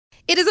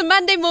It is a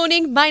Monday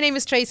morning. My name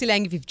is Tracy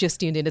Lang. If you've just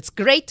tuned in, it's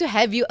great to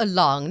have you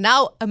along.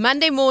 Now, a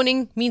Monday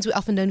morning means we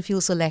often don't feel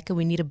so lekker.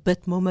 We need a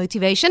bit more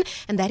motivation.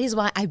 And that is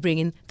why I bring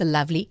in the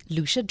lovely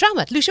Lucia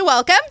Drummond. Lucia,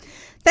 welcome.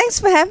 Thanks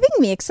for having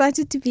me.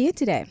 Excited to be here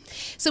today.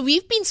 So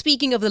we've been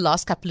speaking over the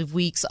last couple of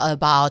weeks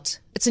about,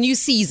 it's a new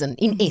season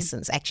in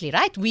essence, actually,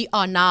 right? We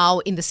are now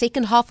in the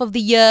second half of the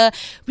year.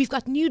 We've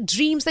got new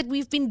dreams that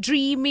we've been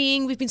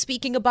dreaming. We've been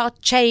speaking about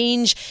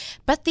change.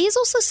 But there's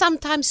also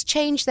sometimes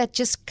change that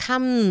just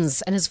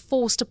comes and is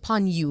forced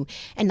upon you.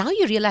 And now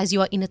you realize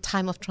you are in a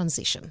time of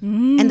transition.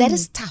 And that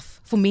is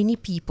tough for many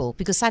people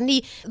because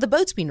suddenly the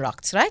boat's been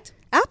rocked, right?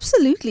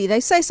 Absolutely. They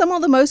say some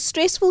of the most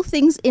stressful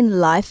things in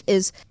life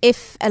is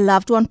if a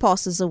loved one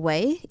passes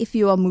away, if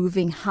you are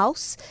moving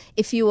house,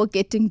 if you are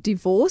getting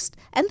divorced,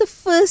 and the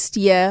first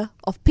year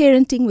of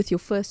parenting with your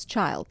first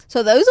child.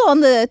 So those are on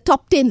the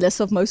top 10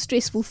 list of most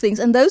stressful things,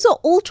 and those are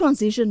all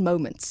transition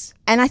moments.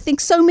 And I think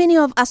so many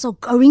of us are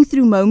going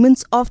through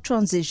moments of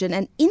transition,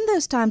 and in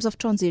those times of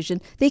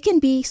transition, there can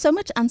be so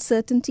much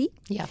uncertainty.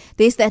 Yeah.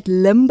 There's that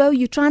limbo.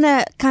 You're trying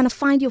to kind of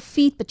find your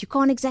feet, but you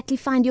can't exactly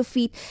find your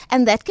feet.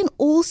 And that can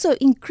also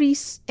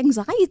increase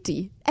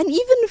anxiety and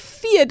even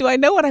fear. Do I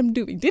know what I'm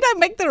doing? Did I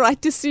make the right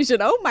decision?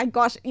 Oh my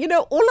gosh,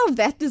 all of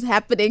that is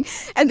happening.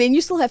 And then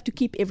you still have to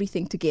keep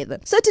everything together.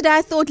 So today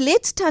I thought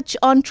let's touch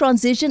on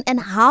transition and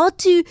how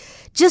to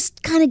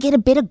just kind of get a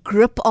better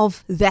grip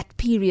of that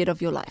period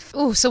of your life.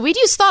 Oh, so where do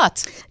you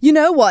start? You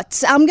know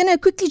what? I'm going to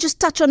quickly just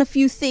touch on a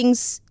few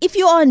things. If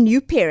you are a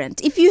new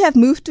parent, if you have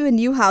moved to a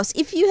new house,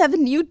 if you have a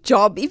new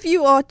job, if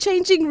you are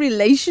changing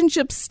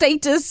relationship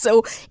status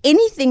or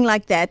anything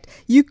like that,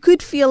 you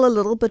could feel a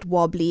little bit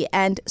wobbly.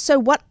 And so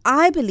what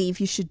I believe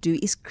you should do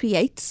is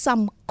create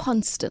some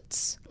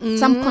constants,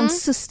 some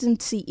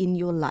consistency in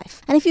your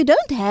life. And if you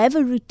don't have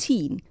a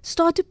routine,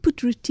 start to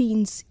put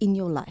routines in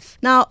your life.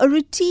 Now, a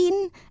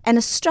routine and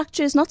a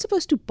structure is not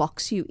supposed to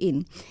box you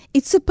in.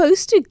 It's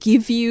supposed to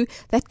give you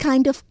that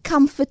kind of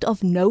comfort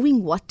of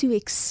knowing what to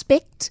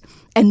expect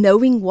and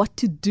knowing what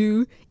to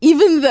do,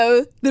 even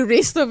though the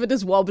rest of it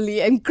is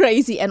wobbly and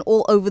crazy and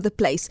all over the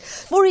place.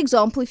 For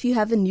example, if you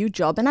have a new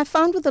job, and I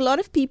found with a lot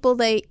of people,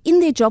 they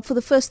in their job for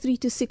the first 3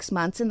 to 6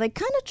 months, and they're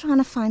kind of trying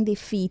to find their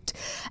feet,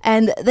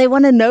 and they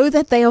want to know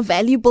that they are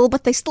valuable,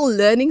 but they're still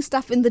learning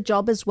stuff in the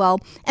job as well.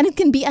 And it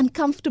can be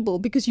uncomfortable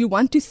because you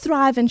want to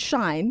thrive and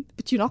shine,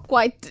 but you're not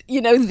quite,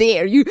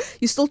 there. You're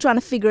still trying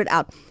to figure it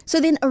out.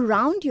 So then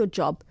around your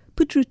job,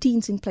 put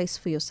routines in place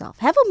for yourself.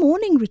 Have a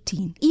morning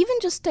routine. Even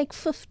just take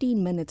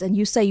 15 minutes and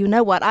you say, you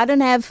know what, I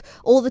don't have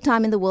all the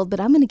time in the world, but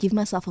I'm going to give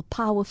myself a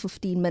power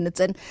 15 minutes.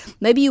 And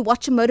maybe you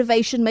watch a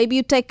motivation. Maybe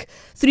you take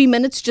 3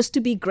 minutes just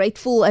to be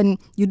grateful and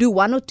you do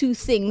 1 or 2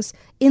 things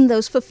in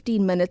those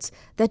 15 minutes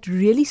that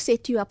really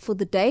set you up for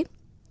the day.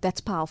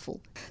 That's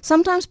powerful.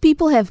 Sometimes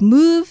people have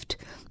moved.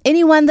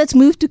 Anyone that's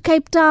moved to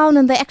Cape Town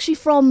and they're actually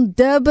from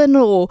Durban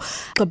or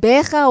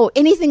Gqeberha or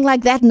anything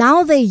like that,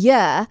 now they're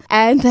here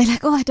and they're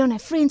like, oh, I don't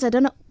have friends. I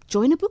don't know.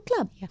 Join a book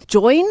club. Yeah.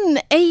 Join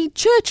a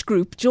church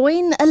group.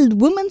 Join a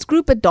women's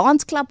group, a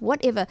dance club,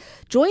 whatever.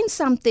 Join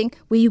something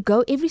where you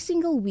go every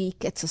single week.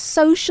 It's a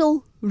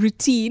social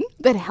routine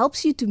that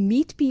helps you to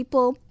meet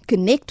people,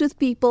 connect with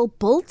people,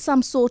 build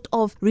some sort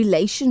of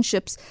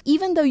relationships.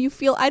 Even though you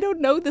feel, I don't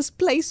know this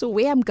place or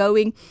where I'm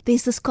going,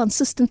 there's this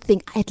consistent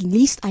thing. At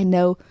least I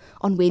know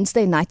on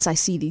Wednesday nights I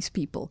see these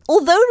people.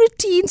 Although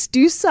routines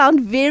do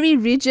sound very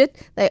rigid,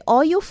 they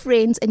are your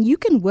friends and you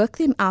can work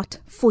them out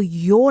for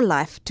your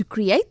life to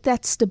create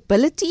that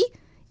stability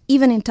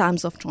even in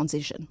times of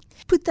transition.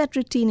 Put that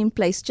routine in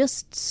place.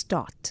 Just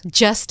start.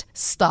 Just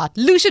start.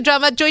 Lucia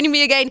Drummond joining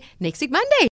me again next week, Monday.